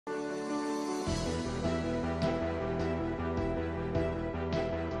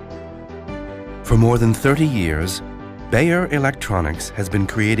For more than 30 years, Beijer Electronics has been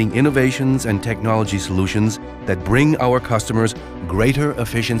creating innovations and technology solutions that bring our customers greater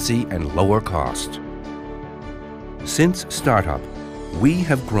efficiency and lower cost. Since startup, we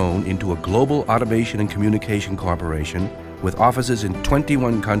have grown into a global automation and communication corporation with offices in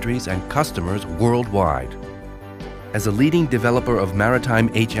 21 countries and customers worldwide. As a leading developer of maritime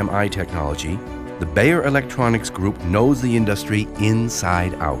HMI technology, the Beijer Electronics Group knows the industry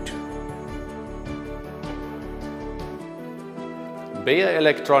inside out. Beijer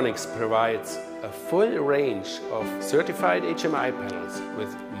Electronics provides a full range of certified HMI panels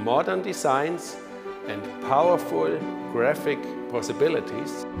with modern designs and powerful graphic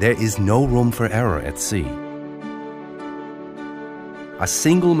possibilities. There is no room for error at sea. A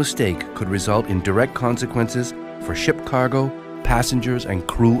single mistake could result in direct consequences for ship cargo, passengers, and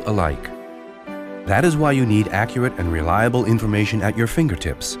crew alike. That is why you need accurate and reliable information at your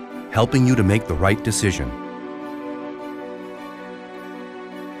fingertips, helping you to make the right decision.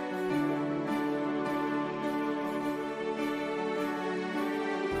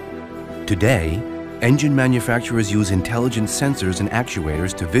 Today, engine manufacturers use intelligent sensors and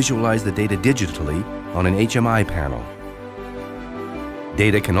actuators to visualize the data digitally on an HMI panel.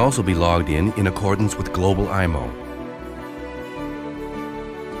 Data can also be logged in accordance with global IMO.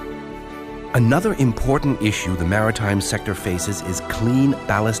 Another important issue the maritime sector faces is clean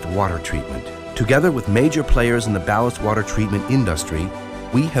ballast water treatment. Together with major players in the ballast water treatment industry,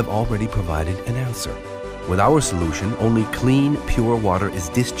 we have already provided an answer. With our solution, only clean, pure water is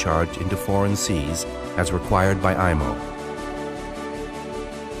discharged into foreign seas as required by IMO.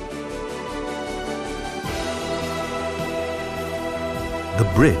 The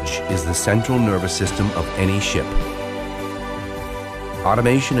bridge is the central nervous system of any ship.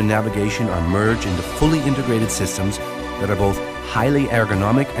 Automation and navigation are merged into fully integrated systems that are both highly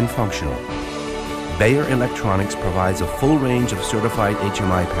ergonomic and functional. Beijer Electronics provides a full range of certified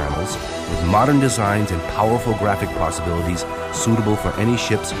HMI panels with modern designs and powerful graphic possibilities suitable for any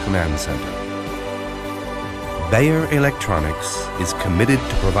ship's command center. Beijer Electronics is committed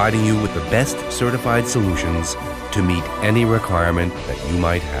to providing you with the best certified solutions to meet any requirement that you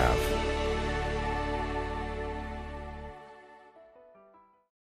might have.